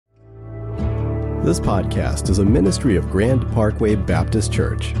This podcast is a ministry of Grand Parkway Baptist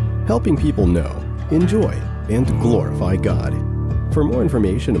Church, helping people know, enjoy, and glorify God. For more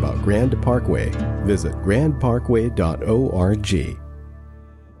information about Grand Parkway, visit grandparkway.org.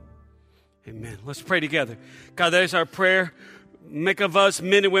 Amen. Let's pray together. God, that is our prayer. Make of us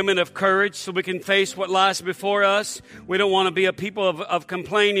men and women of courage so we can face what lies before us. We don't want to be a people of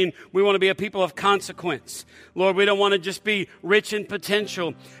complaining. We want to be a people of consequence. Lord, we don't want to just be rich in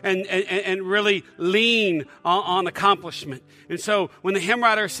potential and really lean on accomplishment. And so when the hymn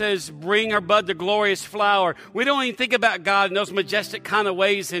writer says, bring her bud the glorious flower, we don't even think about God in those majestic kind of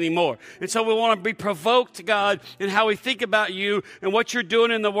ways anymore. And so we want to be provoked, God, in how we think about you and what you're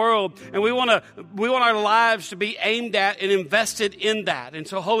doing in the world. And we want our lives to be aimed at and invested in that. And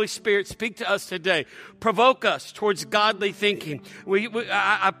so, Holy Spirit, speak to us today. Provoke us towards godly thinking.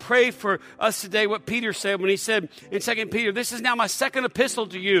 I pray for us today what Peter said when he said in 2 Peter, this is now my second epistle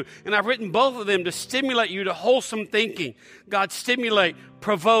to you, and I've written both of them to stimulate you to wholesome thinking. God, stimulate,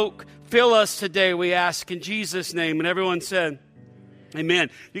 provoke, fill us today, we ask in Jesus' name. And everyone said, amen.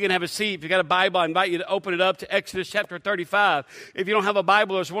 You can have a seat. If you got a Bible, I invite you to open it up to Exodus chapter 35. If you don't have a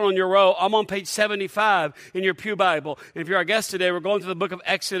Bible, there's one on your row. I'm on page 75 in your pew Bible. And if you're our guest today, we're going through the book of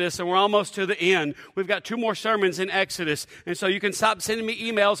Exodus, and we're almost to the end. We've got 2 more sermons in Exodus. And so you can stop sending me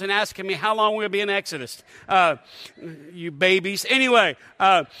emails and asking me how long we'll be in Exodus. You babies. Anyway,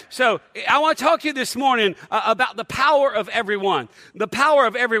 so I want to talk to you this morning about the power of everyone. The power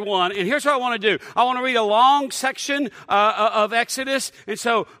of everyone. And here's what I want to do. I want to read a long section of Exodus. And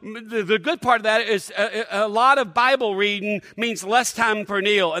so the good part of that is a lot of Bible reading means less time for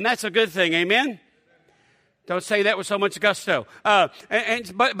Neil, and that's a good thing. Amen? Don't say that with so much gusto. But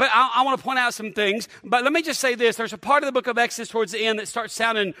I want to point out some things. But let me just say this. There's a part of the book of Exodus towards the end that starts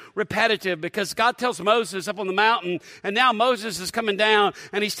sounding repetitive because God tells Moses up on the mountain, and now Moses is coming down,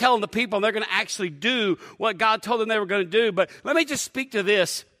 and he's telling the people, and they're going to actually do what God told them they were going to do. But let me just speak to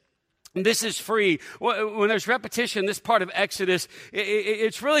this. This is free. When there's repetition, this part of Exodus,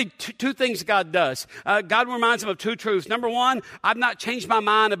 it's really two things God does. God reminds them of 2 truths. Number one, I've not changed my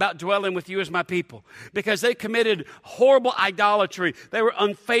mind about dwelling with you as my people because they committed horrible idolatry. They were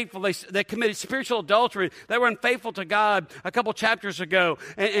unfaithful. They committed spiritual adultery. They were unfaithful to God a couple chapters ago,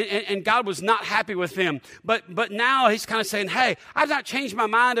 and God was not happy with them. But now he's kind of saying, hey, I've not changed my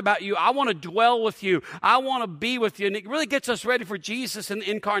mind about you. I want to dwell with you. I want to be with you. And it really gets us ready for Jesus and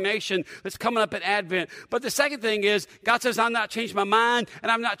the incarnation that's coming up at Advent. But the second thing is, God says, I've not changed my mind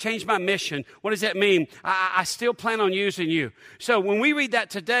and I've not changed my mission. What does that mean? I still plan on using you. So when we read that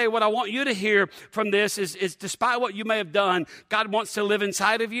today, what I want you to hear from this is despite what you may have done, God wants to live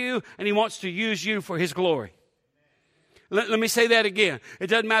inside of you and he wants to use you for his glory. Let me say that again. It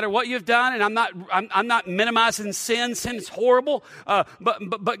doesn't matter what you've done, and I'm not minimizing sin. Sin is horrible,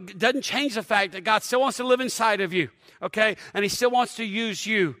 but it doesn't change the fact that God still wants to live inside of you, okay? And he still wants to use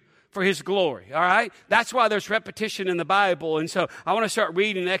you for his glory, all right? That's why there's repetition in the Bible. And so I want to start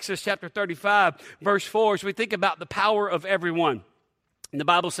reading Exodus chapter 35, verse 4, as we think about the power of everyone. And the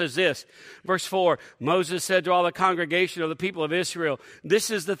Bible says this, verse 4, Moses said to all the congregation of the people of Israel, this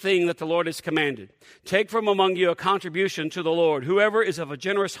is the thing that the Lord has commanded. Take from among you a contribution to the Lord. Whoever is of a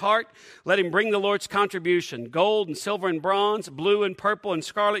generous heart, let him bring the Lord's contribution, gold and silver and bronze, blue and purple and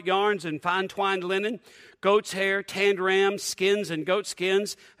scarlet yarns and fine twined linen, goat's hair, tanned rams, skins and goat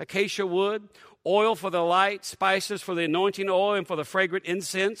skins, acacia wood, oil for the light, spices for the anointing oil and for the fragrant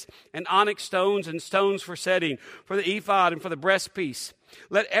incense, and onyx stones and stones for setting, for the ephod and for the breastpiece.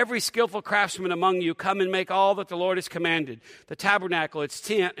 Let every skillful craftsman among you come and make all that the Lord has commanded. The tabernacle, its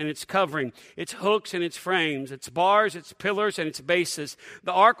tent and its covering, its hooks and its frames, its bars, its pillars and its bases,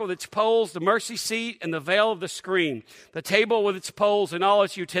 the ark with its poles, the mercy seat and the veil of the screen, the table with its poles and all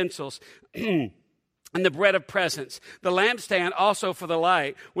its utensils, and the bread of presence, the lampstand also for the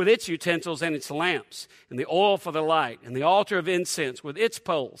light, with its utensils and its lamps, and the oil for the light, and the altar of incense with its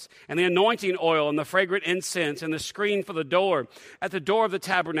poles, and the anointing oil and the fragrant incense, and the screen for the door, at the door of the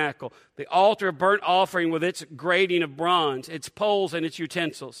tabernacle, the altar of burnt offering with its grating of bronze, its poles and its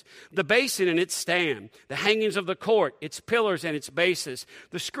utensils, the basin and its stand, the hangings of the court, its pillars and its bases,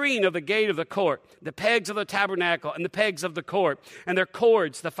 the screen of the gate of the court, the pegs of the tabernacle and the pegs of the court, and their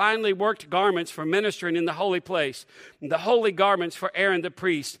cords, the finely worked garments for ministering in the holy place, and the holy garments for Aaron the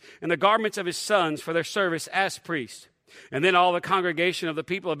priest, and the garments of his sons for their service as priests. And then all the congregation of the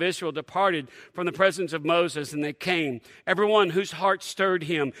people of Israel departed from the presence of Moses, and they came, everyone whose heart stirred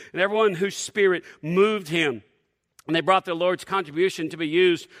him, and everyone whose spirit moved him. And they brought the Lord's contribution to be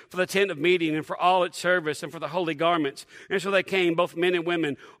used for the tent of meeting and for all its service and for the holy garments. And so they came, both men and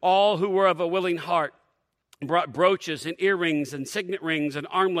women, all who were of a willing heart. brought brooches and earrings and signet rings and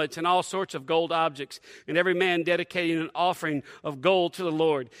armlets and all sorts of gold objects, and every man dedicating an offering of gold to the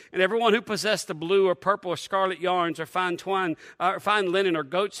Lord. And everyone who possessed the blue or purple or scarlet yarns or fine twine, fine linen or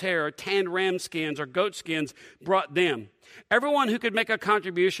goat's hair or tanned ram skins or goat skins brought them. Everyone who could make a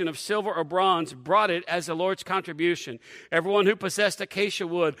contribution of silver or bronze brought it as the Lord's contribution. Everyone who possessed acacia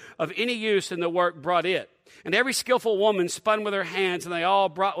wood of any use in the work brought it. And every skillful woman spun with her hands, and they all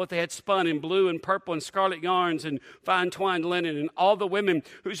brought what they had spun in blue and purple and scarlet yarns and fine twined linen. And all the women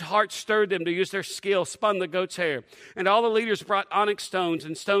whose hearts stirred them to use their skill spun the goat's hair. And all the leaders brought onyx stones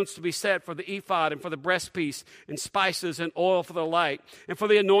and stones to be set for the ephod and for the breastpiece, and spices and oil for the light, and for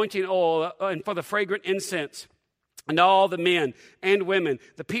the anointing oil and for the fragrant incense. And all the men and women,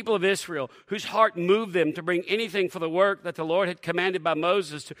 the people of Israel, whose heart moved them to bring anything for the work that the Lord had commanded by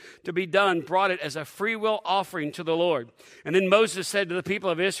Moses to be done, brought it as a freewill offering to the Lord. And then Moses said to the people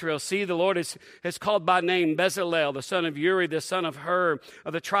of Israel, "See, the Lord has called by name Bezalel, the son of Uri, the son of Hur,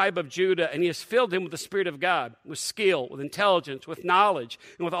 of the tribe of Judah, and he has filled him with the Spirit of God, with skill, with intelligence, with knowledge,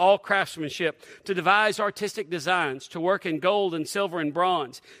 and with all craftsmanship, to devise artistic designs, to work in gold and silver and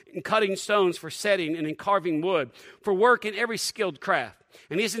bronze, in cutting stones for setting and in carving wood, for work in every skilled craft."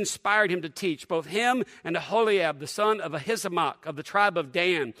 And he has inspired him to teach, both him and Aholiab, the son of Ahisamach, of the tribe of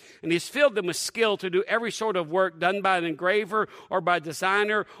Dan. And he has filled them with skill to do every sort of work done by an engraver or by a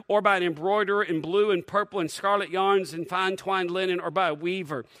designer or by an embroiderer in blue and purple and scarlet yarns and fine twined linen, or by a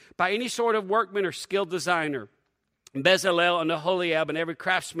weaver, by any sort of workman or skilled designer. Bezalel and Aholiab and every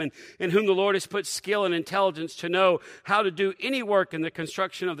craftsman in whom the Lord has put skill and intelligence to know how to do any work in the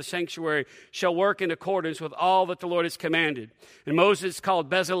construction of the sanctuary shall work in accordance with all that the Lord has commanded. And Moses called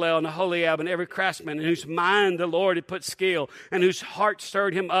Bezalel and Aholiab and every craftsman in whose mind the Lord had put skill and whose heart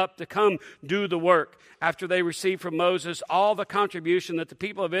stirred him up to come do the work. After they received from Moses all the contribution that the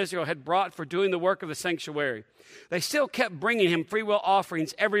people of Israel had brought for doing the work of the sanctuary, they still kept bringing him freewill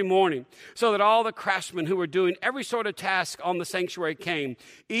offerings every morning, so that all the craftsmen who were doing every sort of task on the sanctuary came,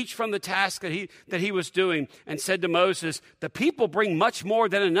 each from the task that he was doing, and said to Moses, "The people bring much more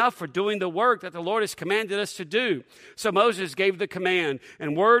than enough for doing the work that the Lord has commanded us to do." So Moses gave the command,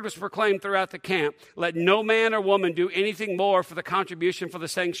 and word was proclaimed throughout the camp, "Let no man or woman do anything more for the contribution for the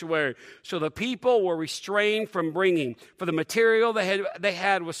sanctuary." So the people were restrained from bringing, for the material they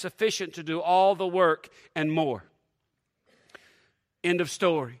had was sufficient to do all the work and more. End of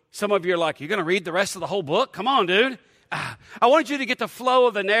story. Some of you are like, "You're going to read the rest of the whole book? Come on, dude." I wanted you to get the flow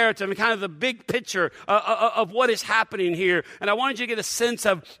of the narrative and kind of the big picture of what is happening here. And I wanted you to get a sense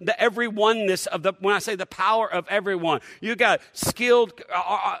of the every-oneness of when I say the power of everyone. You got skilled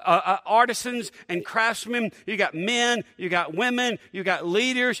artisans and craftsmen. You got men. You got women. You got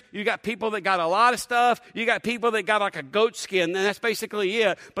leaders. You got people that got a lot of stuff. You got people that got like a goat skin, and that's basically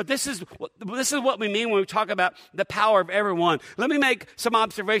it. But this is what we mean when we talk about the power of everyone. Let me make some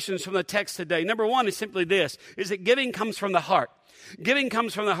observations from the text today. Number one is simply this, is that giving comes from the heart. Giving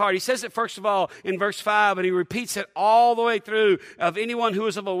comes from the heart. He says it first of all in verse 5, and he repeats it all the way through, of anyone who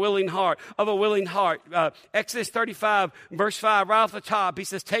is of a willing heart, Exodus 35, verse 5, right off the top, he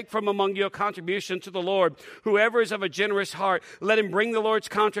says, "Take from among you a contribution to the Lord. Whoever is of a generous heart, let him bring the Lord's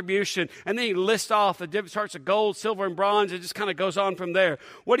contribution." And then he lists off the different sorts of gold, silver, and bronze. It just kind of goes on from there.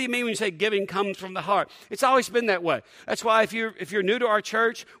 What do you mean when you say giving comes from the heart? It's always been that way. That's why if you're new to our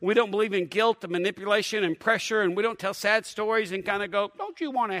church, we don't believe in guilt and manipulation and pressure, and we don't tell sad stories and kind of go, "Don't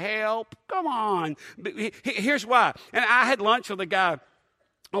you want to help? Come on." But here's why. And I had lunch with a guy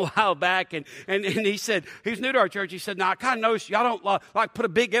a while back, and he said, he's new to our church. He said, "Now, I kind of noticed y'all don't like put a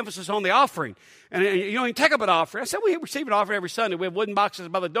big emphasis on the offering. And you don't even take up an offering." I said, "We receive an offering every Sunday. We have wooden boxes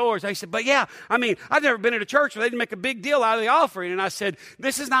by the doors." He said, "But yeah, I mean, I've never been at a church where they didn't make a big deal out of the offering." And I said,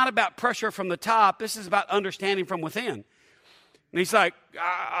 "This is not about pressure from the top. This is about understanding from within." And he's like,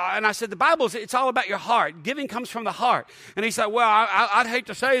 and I said, "The Bible, it's all about your heart. Giving comes from the heart." And he said, "Well, I'd hate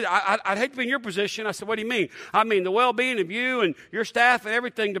to say that. I'd hate to be in your position." I said, "What do you mean?" "I mean, the well-being of you and your staff and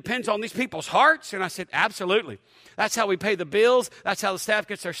everything depends on these people's hearts." And I said, "Absolutely. That's how we pay the bills. That's how the staff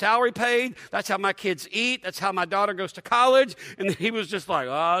gets their salary paid. That's how my kids eat. That's how my daughter goes to college." And he was just like,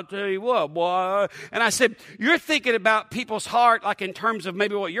 "I'll tell you what, boy." And I said, "You're thinking about people's heart like in terms of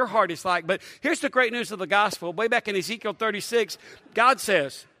maybe what your heart is like. But here's the great news of the gospel. Way back in Ezekiel 36, God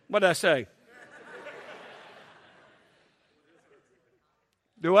says," what did I say?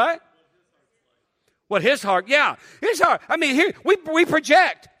 Do what? What his heart, yeah, his heart. I mean, here we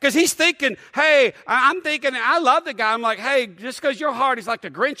project because he's thinking, "Hey, I'm thinking, I love the guy." I'm like, "Hey, just because your heart is like the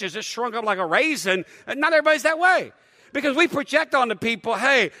Grinch's, just shrunk up like a raisin," and not everybody's that way. Because we project onto people,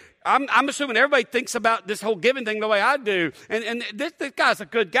 "Hey, I'm assuming everybody thinks about this whole giving thing the way I do. And this guy's a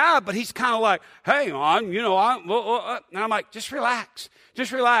good guy, but he's kind of like, hey, and I'm like, just relax.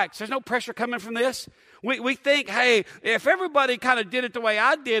 Just relax. There's no pressure coming from this. We think, hey, if everybody kind of did it the way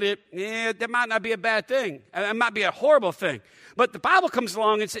I did it, that might not be a bad thing. It might be a horrible thing. But the Bible comes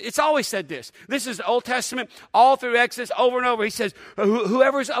along and it's always said this. This is Old Testament, all through Exodus, over and over. He says,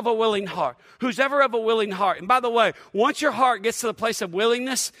 whoever's of a willing heart, who's ever of a willing heart. And by the way, once your heart gets to the place of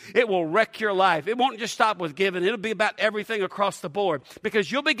willingness, it will wreck your life. It won't just stop with giving. It'll be about everything across the board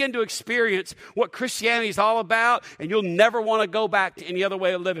because you'll begin to experience what Christianity is all about, and you'll never want to go back to any other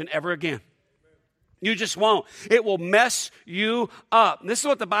way of living ever again. You just won't. It will mess you up. This is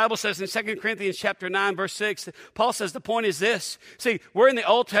what the Bible says in 2 Corinthians chapter 9, verse 6. Paul says the point is this. See, we're in the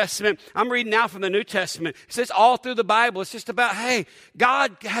Old Testament. I'm reading now from the New Testament. It says all through the Bible. It's just about, hey,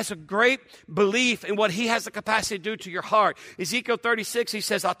 God has a great belief in what he has the capacity to do to your heart. Ezekiel 36, he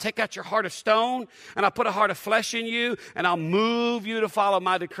says, I'll take out your heart of stone and I'll put a heart of flesh in you and I'll move you to follow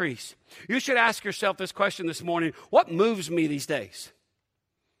my decrees. You should ask yourself this question this morning. What moves me these days?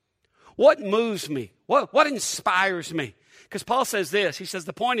 What moves me? What inspires me? Because Paul says this. He says,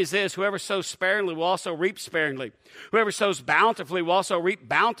 the point is this, whoever sows sparingly will also reap sparingly. Whoever sows bountifully will also reap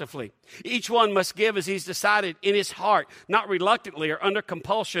bountifully. Each one must give as he's decided in his heart, not reluctantly or under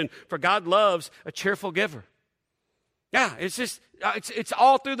compulsion, for God loves a cheerful giver. Yeah, it's just, it's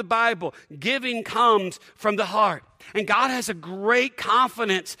all through the Bible. Giving comes from the heart. And God has a great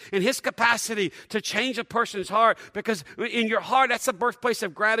confidence in his capacity to change a person's heart because in your heart, that's the birthplace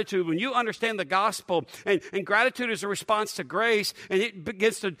of gratitude. When you understand the gospel and gratitude is a response to grace and it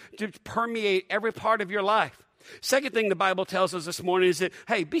begins to permeate every part of your life. Second thing the Bible tells us this morning is that,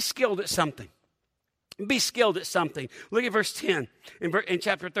 hey, be skilled at something. Be skilled at something. Look at verse 10 in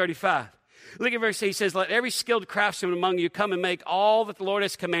chapter 35. Look at verse 8. He says, let every skilled craftsman among you come and make all that the Lord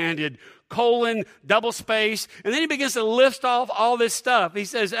has commanded, : double space. And then he begins to list off all this stuff. He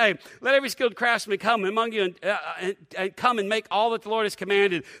says, hey, let every skilled craftsman come among you and come and make all that the Lord has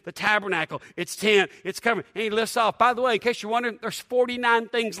commanded, the tabernacle, its tent, its covering. And he lists off. By the way, in case you're wondering, there's 49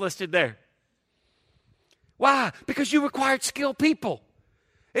 things listed there. Why? Because you required skilled people.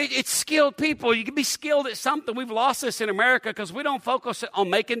 It's skilled people. You can be skilled at something. We've lost this in America because we don't focus on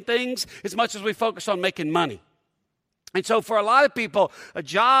making things as much as we focus on making money. And so for a lot of people, a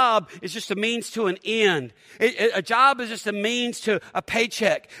job is just a means to an end. A job is just a means to a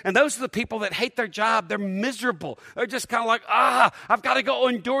paycheck. And those are the people that hate their job. They're miserable. They're just kind of like, I've got to go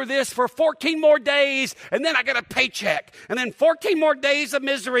endure this for 14 more days, and then I get a paycheck. And then 14 more days of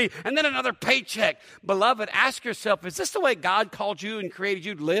misery, and then another paycheck. Beloved, ask yourself, is this the way God called you and created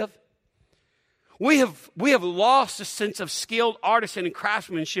you to live? We have lost a sense of skilled artisan and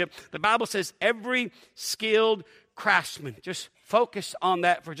craftsmanship. The Bible says every skilled craftsman. Just focus on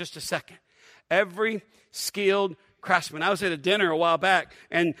that for just a second. Every skilled craftsman. I was at a dinner a while back,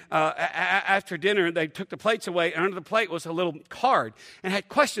 and after dinner, they took the plates away, and under the plate was a little card, and had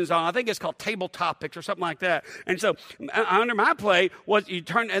questions on it. I think it's called Table Topics or something like that. And so under my plate was, you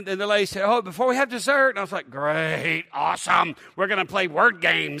turn, and the lady said, oh, before we have dessert. And I was like, great, awesome. We're going to play word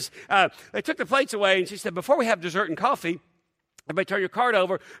games. They took the plates away, and she said, before we have dessert and coffee, everybody turn your card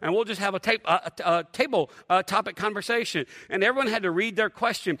over, and we'll just have a table topic conversation. And everyone had to read their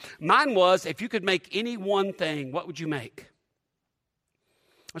question. Mine was, if you could make any one thing, what would you make?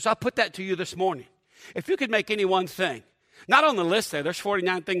 So I put that to you this morning. If you could make any one thing, not on the list there's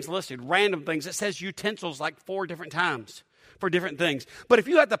 49 things listed, random things. It says utensils like 4 different times for different things. But if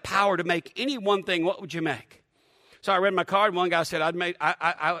you had the power to make any one thing, what would you make? So I read my card. One guy said,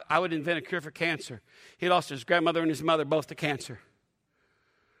 I would invent a cure for cancer. He lost his grandmother and his mother both to cancer.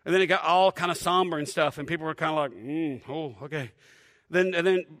 And then it got all kind of somber and stuff, and people were kind of like, okay. And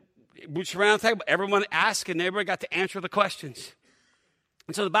then we surround the table, everyone asked, and everybody got to answer the questions.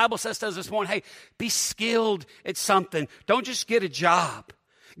 And so the Bible says to us this morning, hey, be skilled at something. Don't just get a job.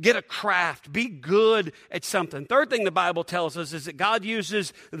 Get a craft. Be good at something. Third thing the Bible tells us is that God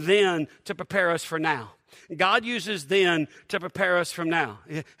uses then to prepare us for now. God uses then to prepare us from now.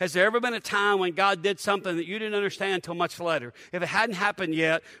 Has there ever been a time when God did something that you didn't understand until much later? If it hadn't happened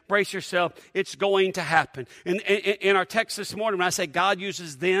yet, brace yourself. It's going to happen. In our text this morning, when I say God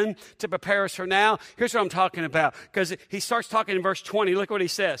uses then to prepare us for now, here's what I'm talking about. Because he starts talking in verse 20. Look what he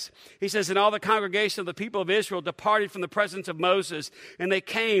says. He says, and all the congregation of the people of Israel departed from the presence of Moses. And they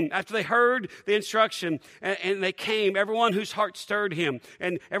came, after they heard the instruction, and they came, everyone whose heart stirred him,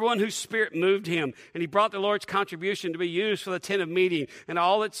 and everyone whose spirit moved him. And he brought the Lord's contribution to be used for the tent of meeting and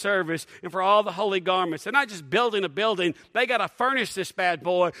all its service and for all the holy garments. They're not just building a building. They got to furnish this bad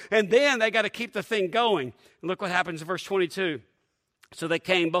boy, and then they got to keep the thing going. And look what happens in verse 22. So they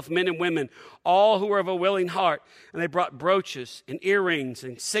came, both men and women, all who were of a willing heart, and they brought brooches and earrings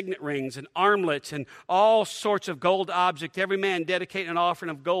and signet rings and armlets and all sorts of gold objects, every man dedicating an offering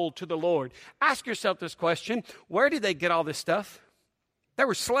of gold to the Lord. Ask yourself this question: where did they get all this stuff? They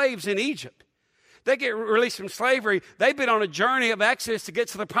were slaves in Egypt. They get released from slavery. They've been on a journey of exodus to get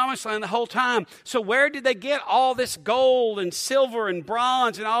to the promised land the whole time. So where did they get all this gold and silver and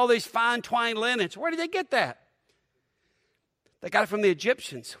bronze and all these fine twined linens? Where did they get that? They got it from the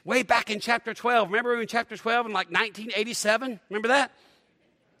Egyptians way back in chapter 12. Remember in chapter 12 in like 1987? Remember that?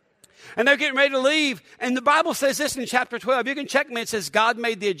 And they're getting ready to leave. And the Bible says this in chapter 12. You can check me. It says God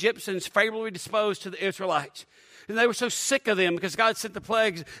made the Egyptians favorably disposed to the Israelites. And they were so sick of them because God sent the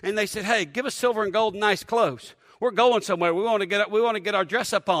plagues. And they said, hey, give us silver and gold and nice clothes. We're going somewhere. We want to get our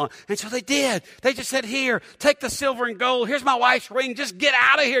dress up on. And so they did. They just said, here, take the silver and gold. Here's my wife's ring. Just get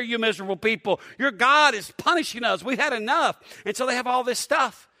out of here, you miserable people. Your God is punishing us. We've had enough. And so they have all this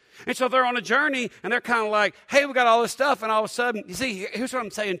stuff. And so they're on a journey, and they're kind of like, hey, we got all this stuff. And all of a sudden, you see, here's what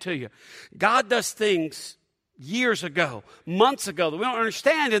I'm saying to you. God does things years ago, months ago, that we don't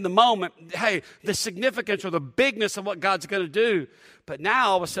understand in the moment, hey, the significance or the bigness of what God's going to do. But now,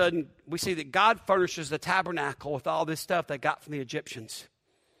 all of a sudden, we see that God furnishes the tabernacle with all this stuff they got from the Egyptians.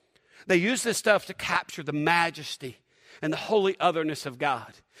 They use this stuff to capture the majesty and the holy otherness of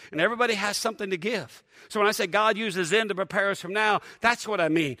God. And everybody has something to give. So when I say God uses them to prepare us from now, that's what I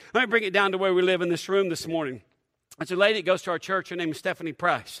mean. Let me bring it down to where we live in this room this morning. There's a lady that goes to our church. Her name is Stephanie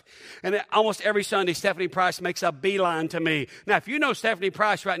Price. And almost every Sunday, Stephanie Price makes a beeline to me. Now, if you know Stephanie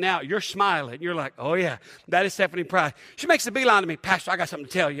Price right now, you're smiling. You're like, oh, yeah, that is Stephanie Price. She makes a beeline to me. Pastor, I got something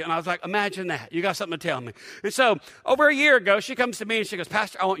to tell you. And I was like, imagine that. You got something to tell me. And so over a year ago, she comes to me and she goes,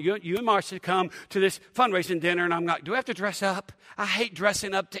 Pastor, I want you and Marcia to come to this fundraising dinner. And I'm like, do we have to dress up? I hate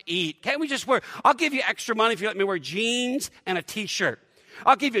dressing up to eat. Can't we just I'll give you extra money if you let me wear jeans and a T-shirt.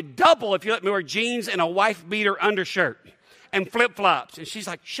 I'll give you double if you let me wear jeans and a wife-beater undershirt and flip-flops. And she's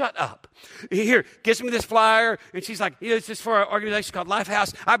like, shut up. Here, gives me this flyer. And she's like, this is for an organization called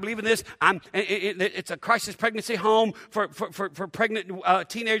Lifehouse. I believe in this. It's a crisis pregnancy home for pregnant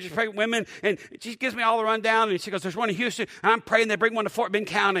teenagers, pregnant women. And she gives me all the rundown. And she goes, there's one in Houston. And I'm praying they bring one to Fort Bend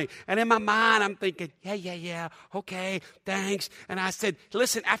County. And in my mind, I'm thinking, yeah. Okay, thanks. And I said,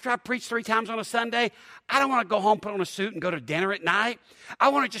 listen, after I preach 3 times on a Sunday, I don't want to go home, put on a suit, and go to dinner at night. I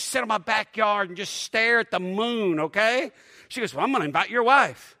want to just sit in my backyard and just stare at the moon, okay? She goes, well, I'm going to invite your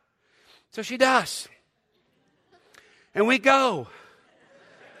wife. So she does. And we go.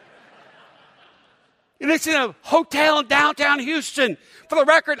 And it's in a hotel in downtown Houston. For the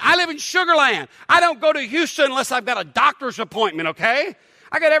record, I live in Sugar Land. I don't go to Houston unless I've got a doctor's appointment, okay?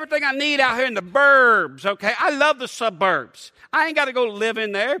 I got everything I need out here in the burbs, okay? I love the suburbs. I ain't got to go live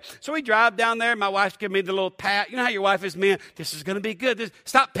in there. So we drive down there. My wife's giving me the little pat. You know how your wife is, man? This is going to be good.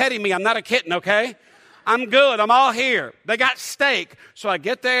 Stop petting me. I'm not a kitten, okay? I'm good. I'm all here. They got steak. So I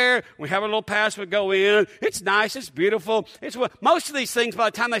get there. We have a little pass. We go in. It's nice. It's beautiful. Most of these things,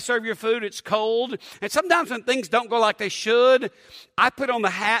 by the time they serve your food, it's cold. And sometimes when things don't go like they should, I put on the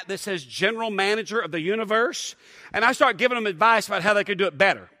hat that says General Manager of the Universe. And I start giving them advice about how they could do it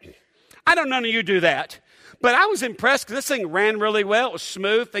better. I know none of you do that. But I was impressed because this thing ran really well. It was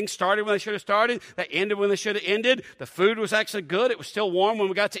smooth. Things started when they should have started. They ended when they should have ended. The food was actually good. It was still warm when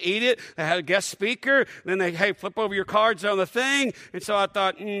we got to eat it. They had a guest speaker. Then they, hey, flip over your cards on the thing. And so I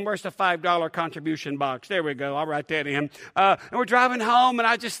thought, where's the $5 contribution box? There we go. I'll write that in. And we're driving home, and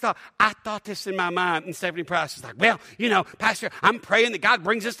I thought this in my mind. And Stephanie Price is like, well, Pastor, I'm praying that God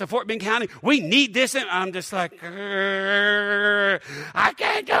brings us to Fort Bend County. We need this. And I'm just like, I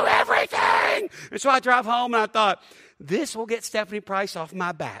can't do everything. And so I drive home. And I thought, this will get Stephanie Price off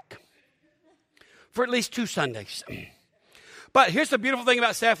my back for at least 2 Sundays. But here's the beautiful thing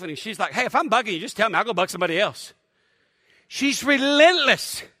about Stephanie. She's like, hey, if I'm bugging you, just tell me. I'll go bug somebody else. She's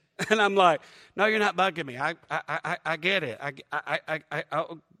relentless. And I'm like, no, you're not bugging me. I get it.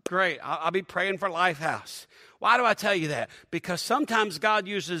 Great. I'll be praying for Lifehouse. Why do I tell you that? Because sometimes God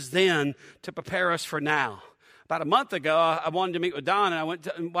uses then to prepare us for now. About a month ago, I wanted to meet with Don, and I went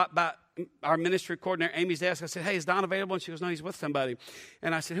by our ministry coordinator, Amy's desk. I said, hey, is Don available? And she goes, no, he's with somebody.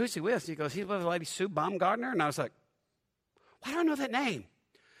 And I said, who's he with? And he goes, he's with a lady, Sue Baumgartner. And I was like, why do I know that name?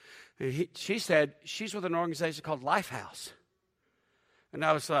 And she said, she's with an organization called Lifehouse. And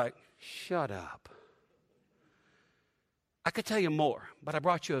I was like, shut up. I could tell you more, but I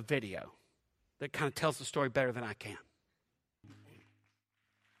brought you a video that kind of tells the story better than I can.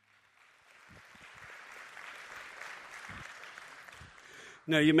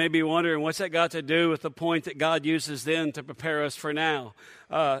 Now, you may be wondering, what's that got to do with the point that God uses then to prepare us for now?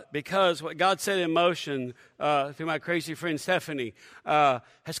 Because what God set in motion through my crazy friend Stephanie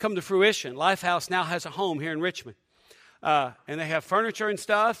has come to fruition. Lifehouse now has a home here in Richmond. And they have furniture and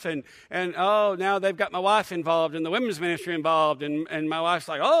stuff, and now they've got my wife involved and the women's ministry involved, and my wife's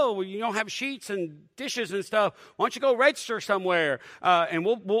like, oh, well, you don't have sheets and dishes and stuff. Why don't you go register somewhere, and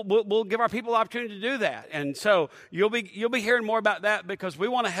we'll give our people the opportunity to do that. And so you'll be hearing more about that, because we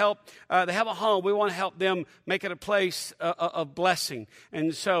want to help. They have a home. We want to help them make it a place of blessing.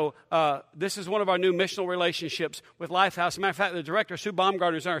 And so this is one of our new missional relationships with Lifehouse. As a matter of fact, the director, Sue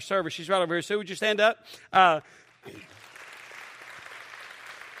Baumgartner, is in our service. She's right over here. Sue, would you stand up?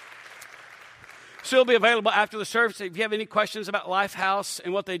 So it'll be available after the service if you have any questions about Lifehouse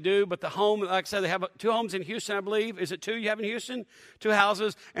and what they do. But the home, like I said, they have 2 homes in Houston, I believe. Is it 2 you have in Houston? 2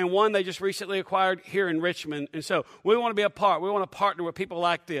 houses, and 1 they just recently acquired here in Richmond. And so we want to be a part. We want to partner with people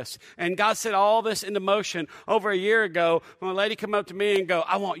like this. And God set all this into motion over a year ago when a lady came up to me and go,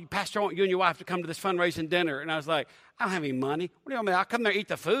 Pastor, I want you and your wife to come to this fundraising dinner. And I was like, I don't have any money. What do you mean? I'll come there, eat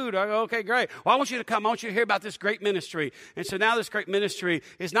the food. I go, okay, great. Well, I want you to come. I want you to hear about this great ministry. And so now this great ministry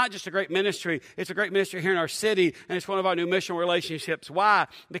is not just a great ministry. It's a great ministry here in our city, and it's one of our new mission relationships. Why?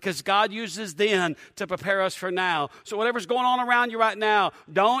 Because God uses then to prepare us for now. So whatever's going on around you right now,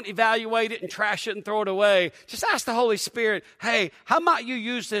 don't evaluate it and trash it and throw it away. Just ask the Holy Spirit, hey, how might you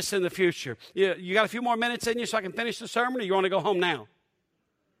use this in the future? You got a few more minutes in you so I can finish the sermon, or you want to go home now?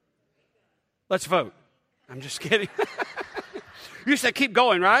 Let's vote. I'm just kidding. You said keep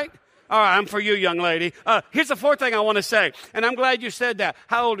going, right? All right, I'm for you, young lady. Here's the 4th thing I want to say, and I'm glad you said that.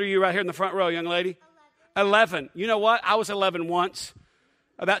 How old are you right here in the front row, young lady? 11. You know what? I was 11 once,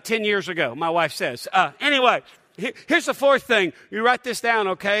 about 10 years ago, my wife says. Anyway, here's the 4th thing. You write this down,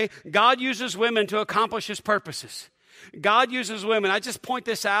 okay? God uses women to accomplish his purposes. God uses women. I just point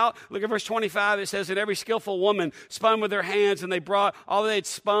this out. Look at verse 25. It says that every skillful woman spun with their hands, and they brought all they'd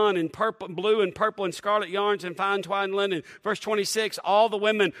spun in purple, blue and purple and scarlet yarns and fine twined linen. Verse 26, all the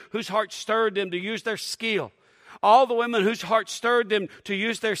women whose hearts stirred them to use their skill. All the women whose hearts stirred them to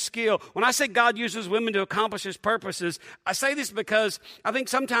use their skill. When I say God uses women to accomplish his purposes, I say this because I think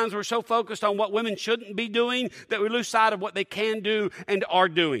sometimes we're so focused on what women shouldn't be doing that we lose sight of what they can do and are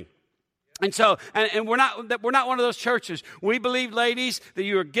doing. And so, and we're not one of those churches. We believe, ladies, that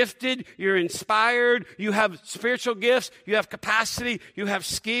you are gifted, you're inspired, you have spiritual gifts, you have capacity, you have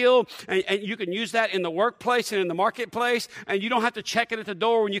skill, and you can use that in the workplace and in the marketplace, and you don't have to check it at the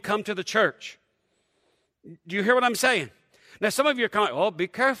door when you come to the church. Do you hear what I'm saying? Now, some of you are kind of, oh, be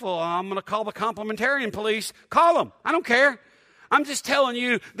careful, I'm going to call the complementarian police. Call them. I don't care. I'm just telling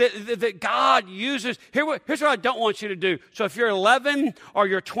you that God uses, here's what I don't want you to do. So if you're 11 or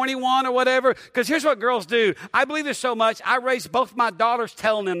you're 21 or whatever, because here's what girls do. I believe this so much. I raised both my daughters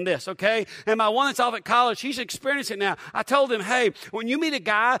telling them this, okay? And my one that's off at college, she's experienced it now. I told him, hey, when you meet a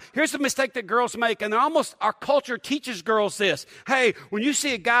guy, here's the mistake that girls make. And our culture teaches girls this. Hey, when you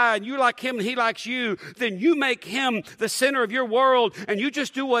see a guy and you like him and he likes you, then you make him the center of your world and you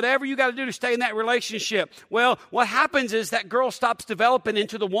just do whatever you got to do to stay in that relationship. Well, what happens is that girl stops developing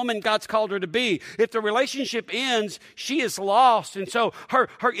into the woman God's called her to be. If the relationship ends, she is lost. And so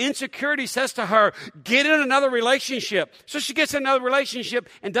her insecurity says to her, get in another relationship. So she gets in another relationship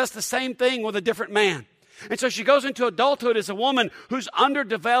and does the same thing with a different man. And so she goes into adulthood as a woman who's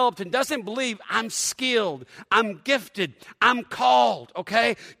underdeveloped and doesn't believe I'm skilled, I'm gifted, I'm called,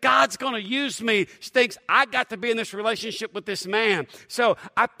 okay? God's going to use me. She thinks I got to be in this relationship with this man. So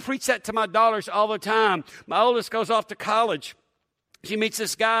I preach that to my daughters all the time. My oldest goes off to college. She meets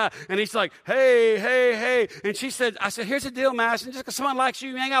this guy, and he's like, hey. And I said, here's the deal, Madison. Just because someone likes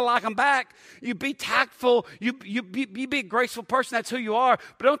you, you ain't got to like them back. You be tactful. You be a graceful person. That's who you are.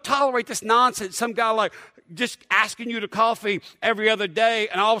 But don't tolerate this nonsense. Some guy like just asking you to coffee every other day,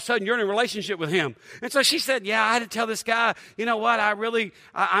 and all of a sudden you're in a relationship with him. And so she said, yeah, I had to tell this guy, you know what,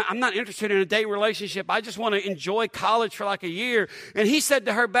 I'm not interested in a dating relationship. I just want to enjoy college for like a year. And he said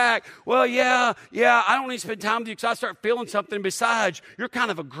to her back, well, yeah, I don't need to spend time with you because I start feeling something. Besides, you're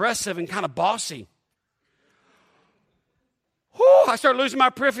kind of aggressive and kind of bossy. Whew, I started losing my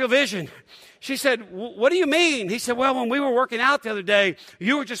peripheral vision. She said, what do you mean? He said, well, when we were working out the other day,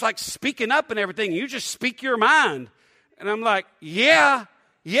 you were just like speaking up and everything. You just speak your mind. And I'm like, yeah.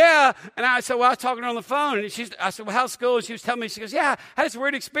 And I said, well, I was talking to her on the phone. And I said, well, how's school? And she was telling me, she goes, yeah, I had this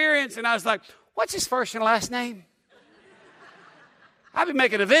weird experience. And I was like, what's his first and last name? I've been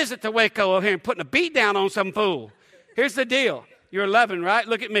making a visit to Waco over here and putting a beat down on some fool. Here's the deal. You're 11, right?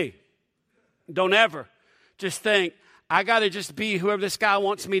 Look at me. Don't ever just think, I got to just be whoever this guy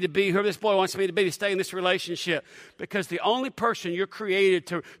wants me to be, whoever this boy wants me to stay in this relationship. Because the only person you're created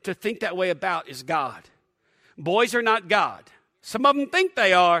to think that way about is God. Boys are not God. Some of them think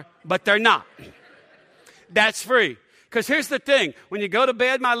they are, but they're not. That's free. Because here's the thing. When you go to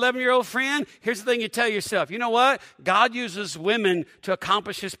bed, my 11-year-old friend, here's the thing you tell yourself. You know what? God uses women to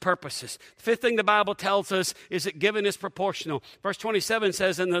accomplish his purposes. The fifth thing the Bible tells us is that giving is proportional. Verse 27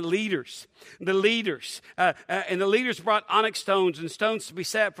 says, and the leaders brought onyx stones and stones to be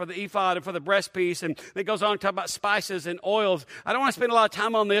set for the ephod and for the breastpiece. And it goes on to talk about spices and oils. I don't want to spend a lot of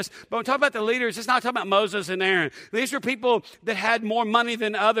time on this, but when we talk about the leaders, it's not talking about Moses and Aaron. These were people that had more money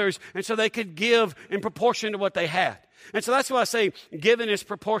than others, and so they could give in proportion to what they had. And so that's why I say giving is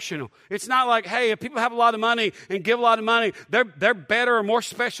proportional. It's not like, hey, if people have a lot of money and give a lot of money, they're better or more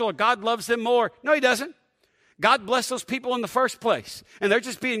special, or God loves them more. No, he doesn't. God blessed those people in the first place, and they're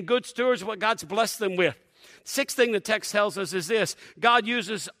just being good stewards of what God's blessed them with. Sixth thing the text tells us is this: God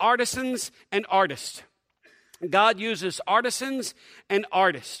uses artisans and artists. God uses artisans and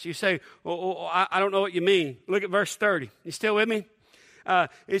artists. You say, well, I don't know what you mean. Look at verse 30. You still with me?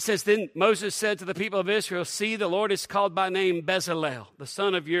 It says, then Moses said to the people of Israel, see, the Lord is called by name Bezalel, the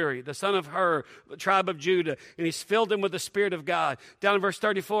son of Uri, the son of Hur, the tribe of Judah, and he's filled him with the Spirit of God. Down in verse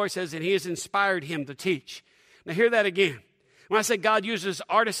 34, it says, and he has inspired him to teach. Now hear that again. When I say God uses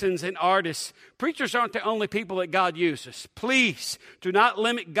artisans and artists, preachers aren't the only people that God uses. Please do not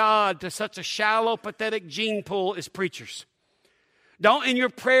limit God to such a shallow, pathetic gene pool as preachers. Don't, in your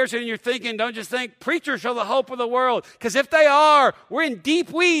prayers and in your thinking, don't just think preachers are the hope of the world. Because if they are, we're in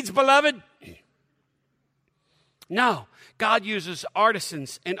deep weeds, beloved. No, God uses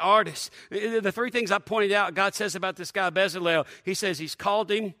artisans and artists. The three things I pointed out, God says about this guy Bezalel. He says he's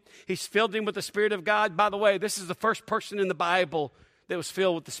called him. He's filled him with the Spirit of God. By the way, this is the first person in the Bible that was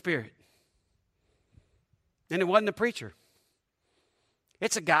filled with the Spirit. And it wasn't a preacher.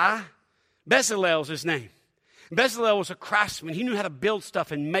 It's a guy. Bezalel's his name. Bezalel was a craftsman. He knew how to build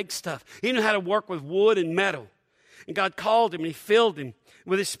stuff and make stuff. He knew how to work with wood and metal. And God called him and he filled him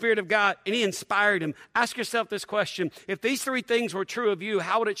with his Spirit of God and he inspired him. Ask yourself this question. If these three things were true of you,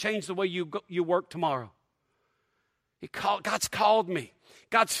 how would it change the way you work tomorrow? God's called me.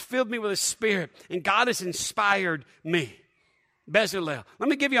 God's filled me with his Spirit. And God has inspired me. Bezalel. Let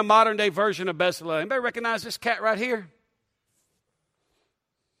me give you a modern day version of Bezalel. Anybody recognize this cat right here?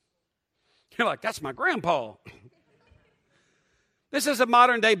 You're like, that's my grandpa. This is a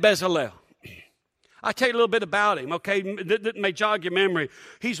modern day Bezalel. I'll tell you a little bit about him, okay? That may jog your memory.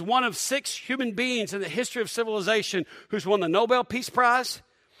 He's one of 6 human beings in the history of civilization who's won the Nobel Peace Prize,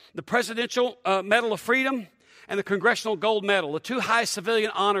 the Presidential Medal of Freedom, and the Congressional Gold Medal, the 2 highest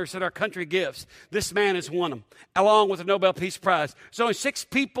civilian honors that our country gives. This man has won them, along with the Nobel Peace Prize. There's only 6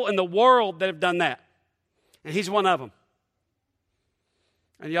 people in the world that have done that, and he's one of them.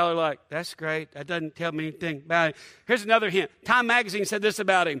 And y'all are like, that's great. That doesn't tell me anything about it. Here's another hint. Time magazine said this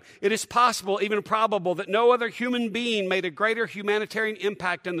about him. It is possible, even probable, that no other human being made a greater humanitarian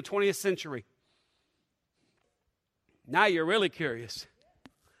impact in the 20th century. Now you're really curious.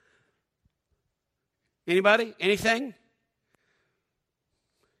 Anybody? Anything?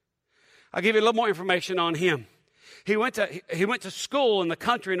 I'll give you a little more information on him. He went to school in the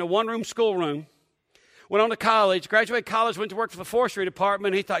country in a one-room schoolroom. Went on to college, graduated college, went to work for the forestry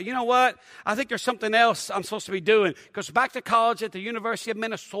department. He thought, you know what? I think there's something else I'm supposed to be doing. Goes back to college at the University of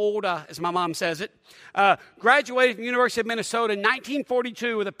Minnesota, as my mom says it. Graduated from the University of Minnesota in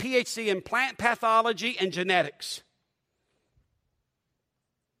 1942 with a PhD in plant pathology and genetics.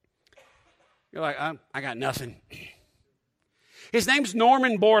 You're like, I got nothing. His name's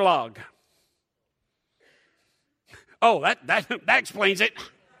Norman Borlaug. Oh, that explains it.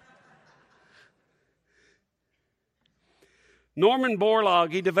 Norman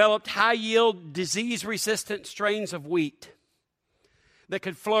Borlaug, he developed high-yield, disease-resistant strains of wheat that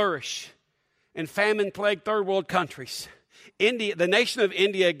could flourish in famine-plagued third-world countries. India, the nation of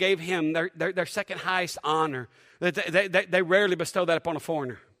India gave him their second highest honor. They rarely bestow that upon a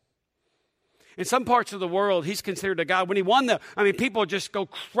foreigner. In some parts of the world, he's considered a god. When he won people just go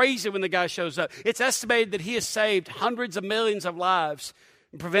crazy when the guy shows up. It's estimated that he has saved hundreds of millions of lives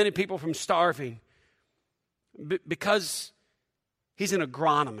and prevented people from starving because he's an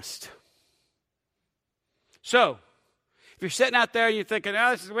agronomist. So, if you're sitting out there and you're thinking,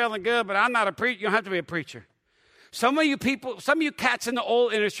 oh, this is well and good, but I'm not a preacher, you don't have to be a preacher. Some of you cats in the oil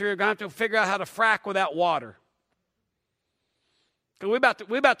industry are going to have to figure out how to frack without water. We're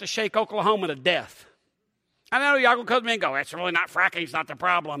about to shake Oklahoma to death. I know y'all going to come to me and go, that's really not fracking, it's not the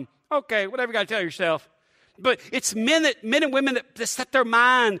problem. Okay, whatever you got to tell yourself. But it's men and women that set their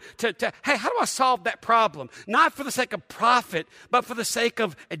mind to, hey, how do I solve that problem? Not for the sake of profit, but for the sake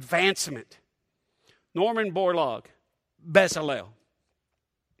of advancement. Norman Borlaug, Bezalel.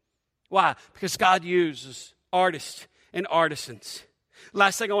 Why? Because God uses artists and artisans.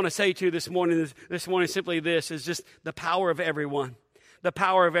 Last thing I want to say to you this morning is simply this, is just the power of everyone. The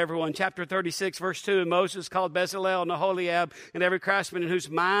power of everyone. Chapter 36, verse 2, and Moses called Bezalel and Aholiab and every craftsman in whose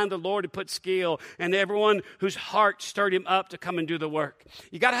mind the Lord had put skill, and everyone whose heart stirred him up to come and do the work.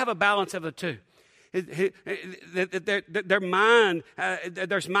 You got to have a balance of the two. Their mind,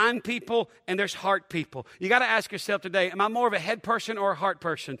 there's mind people and there's heart people. You got to ask yourself today, am I more of a head person or a heart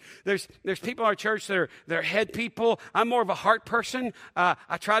person? There's people in our church that are head people. I'm more of a heart person.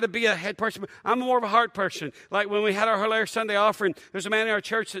 I try to be a head person, but I'm more of a heart person. Like when we had our hilarious Sunday offering, there's a man in our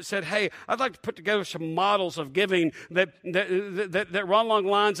church that said, hey, I'd like to put together some models of giving that run along the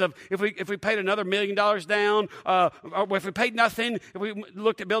lines of if we paid another $1 million down, or if we paid nothing, if we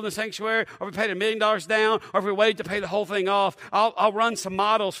looked at building a sanctuary, or we paid $1 million down, or if we waited to pay the whole thing off, I'll run some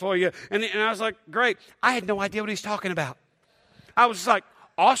models for you. And I was like, great. I had no idea what he's talking about. I was like,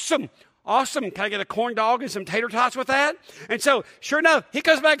 awesome. Can I get a corn dog and some tater tots with that? And so, sure enough, he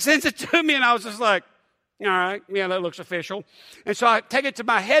comes back, sends it to me, and I was just like, all right, yeah, that looks official. And so I take it to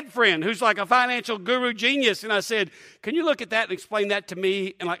my head friend, who's like a financial guru genius, and I said, can you look at that and explain that to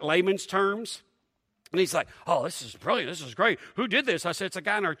me in like layman's terms? And he's like, oh, this is brilliant. This is great. Who did this? I said, it's a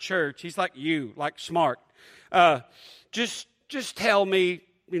guy in our church. He's like you, like smart. Just tell me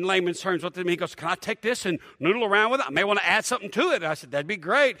in layman's terms what to me. He goes, can I take this and noodle around with it? I may want to add something to it. I said, that'd be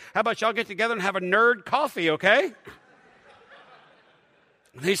great. How about y'all get together and have a nerd coffee, okay?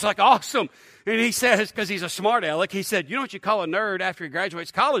 And he's like, awesome. And he says, because he's a smart aleck, he said, you know what you call a nerd after he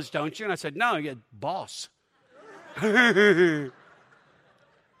graduates college, don't you? And I said, no, you boss. It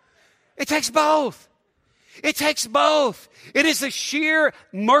takes both. It takes both. It is the sheer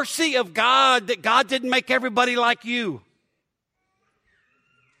mercy of God that God didn't make everybody like you.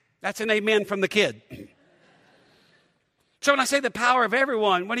 That's an amen from the kid. So when I say the power of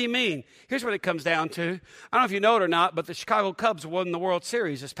everyone, what do you mean? Here's what it comes down to. I don't know if you know it or not, but the Chicago Cubs won the World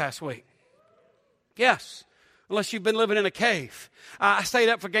Series this past week. Yes. Unless you've been living in a cave. I stayed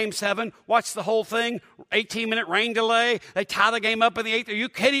up for Game 7, watched the whole thing, 18-minute rain delay. They tie the game up in the 8th. Are you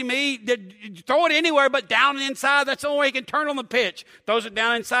kidding me? Throw it anywhere but down and inside. That's the only way you can turn on the pitch. Throws it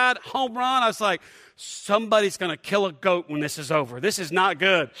down inside, home run. I was like, somebody's going to kill a goat when this is over. This is not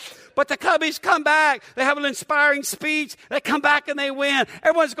good. But the Cubbies come back. They have an inspiring speech. They come back and they win.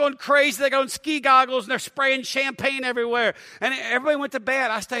 Everyone's going crazy. They're going ski goggles and they're spraying champagne everywhere. And everybody went to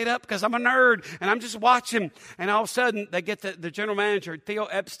bed. I stayed up because I'm a nerd and I'm just watching. And all of a sudden they get the general manager, Theo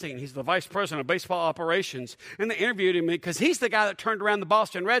Epstein. He's the vice president of baseball operations. And they interviewed him because he's the guy that turned around the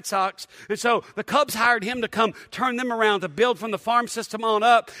Boston Red Sox. And so the Cubs hired him to come turn them around, to build from the farm system on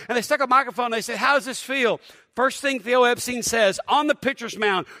up. And they stuck a microphone and they said, how does this feel? First thing Theo Epstein says, on the pitcher's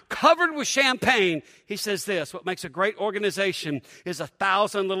mound, covered with champagne, he says this, what makes a great organization is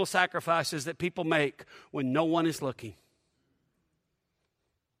 1,000 little sacrifices that people make when no one is looking.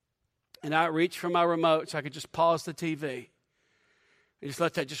 And I reached for my remote so I could just pause the TV and just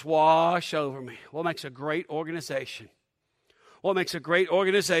let that just wash over me. What makes a great organization? What makes a great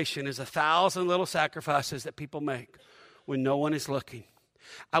organization is 1,000 little sacrifices that people make when no one is looking.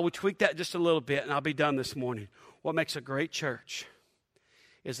 I would tweak that just a little bit, and I'll be done this morning. What makes a great church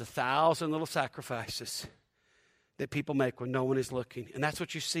is 1,000 little sacrifices that people make when no one is looking. And that's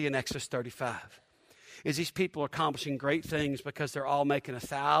what you see in Exodus 35, is these people are accomplishing great things because they're all making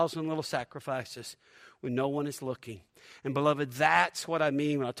 1,000 little sacrifices when no one is looking. And beloved, that's what I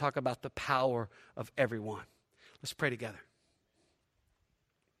mean when I talk about the power of everyone. Let's pray together.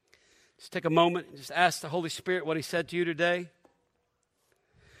 Just take a moment and just ask the Holy Spirit what He said to you today.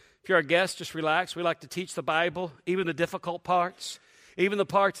 If you're a guest, just relax. We like to teach the Bible, even the difficult parts, even the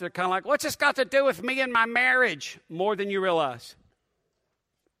parts that are kind of like, what's this got to do with me and my marriage? More than you realize.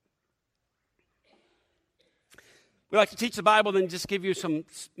 We like to teach the Bible, then just give you some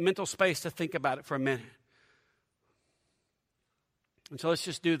mental space to think about it for a minute. And so let's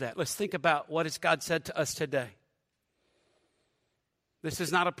just do that. Let's think about what has God said to us today. This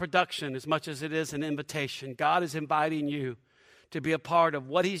is not a production as much as it is an invitation. God is inviting you to be a part of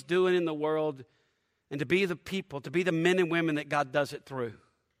what He's doing in the world and to be the people, to be the men and women that God does it through.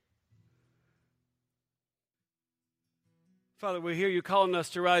 Father, we hear You calling us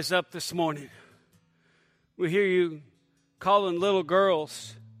to rise up this morning. We hear You calling little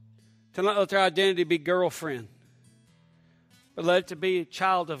girls to not let their identity be girlfriend, but let it to be a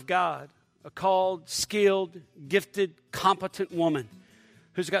child of God, a called, skilled, gifted, competent woman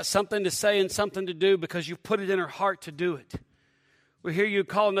who's got something to say and something to do because you've put it in her heart to do it. We hear you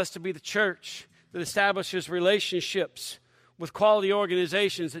calling us to be the church that establishes relationships with quality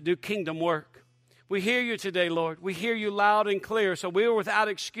organizations that do kingdom work. We hear you today, Lord. We hear you loud and clear. So we are without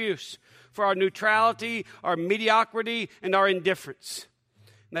excuse for our neutrality, our mediocrity, and our indifference.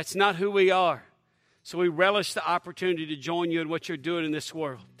 And that's not who we are. So we relish the opportunity to join you in what you're doing in this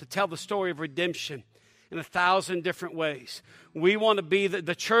world, to tell the story of redemption in 1,000 different ways. We want to be,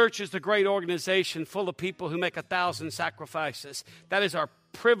 the church is the great organization full of people who make 1,000 sacrifices. That is our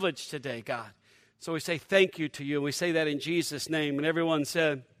privilege today, God. So we say thank you to you, and we say that in Jesus' name. And everyone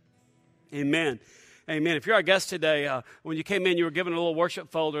said, amen. Amen. If you're our guest today, when you came in, you were given a little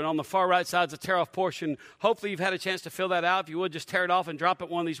worship folder, and on the far right side is a tear-off portion. Hopefully you've had a chance to fill that out. If you would, just tear it off and drop it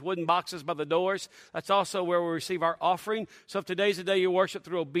in one of these wooden boxes by the doors. That's also where we receive our offering. So if today's the day you worship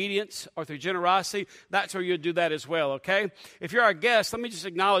through obedience or through generosity, that's where you'll do that as well, okay? If you're our guest, let me just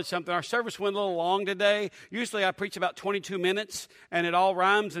acknowledge something. Our service went a little long today. Usually I preach about 22 minutes, and it all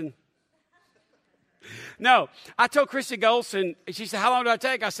rhymes and... No, I told Christy Golson, she said, how long do I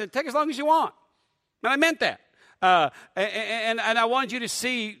take? I said, take as long as you want. And I meant that. And I wanted you to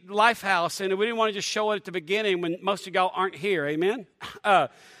see Lifehouse, and we didn't want to just show it at the beginning when most of y'all aren't here. Amen?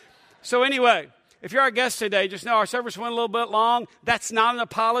 So anyway, if you're our guest today, just know our service went a little bit long. That's not an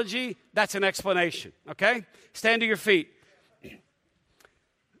apology. That's an explanation. Okay? Stand to your feet.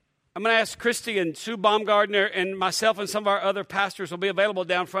 I'm going to ask Christy and Sue Baumgardner and myself and some of our other pastors will be available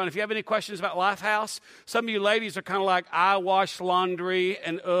down front. If you have any questions about Lifehouse, some of you ladies are kind of like, I wash laundry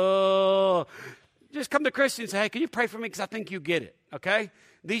and just come to Christy and say, hey, can you pray for me because I think you get it, okay?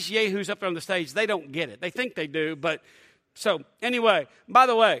 These yahoos up there on the stage, they don't get it. They think they do, but so anyway, by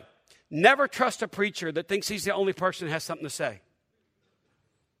the way, never trust a preacher that thinks he's the only person that has something to say.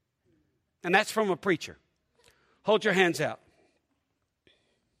 And that's from a preacher. Hold your hands out.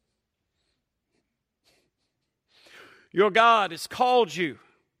 Your God has called you.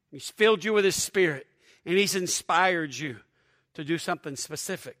 He's filled you with His Spirit. And He's inspired you to do something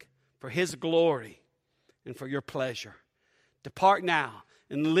specific for His glory and for your pleasure. Depart now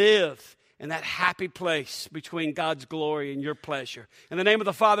and live in that happy place between God's glory and your pleasure. In the name of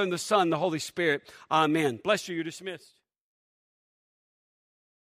the Father and the Son and the Holy Spirit, amen. Bless you. You're dismissed.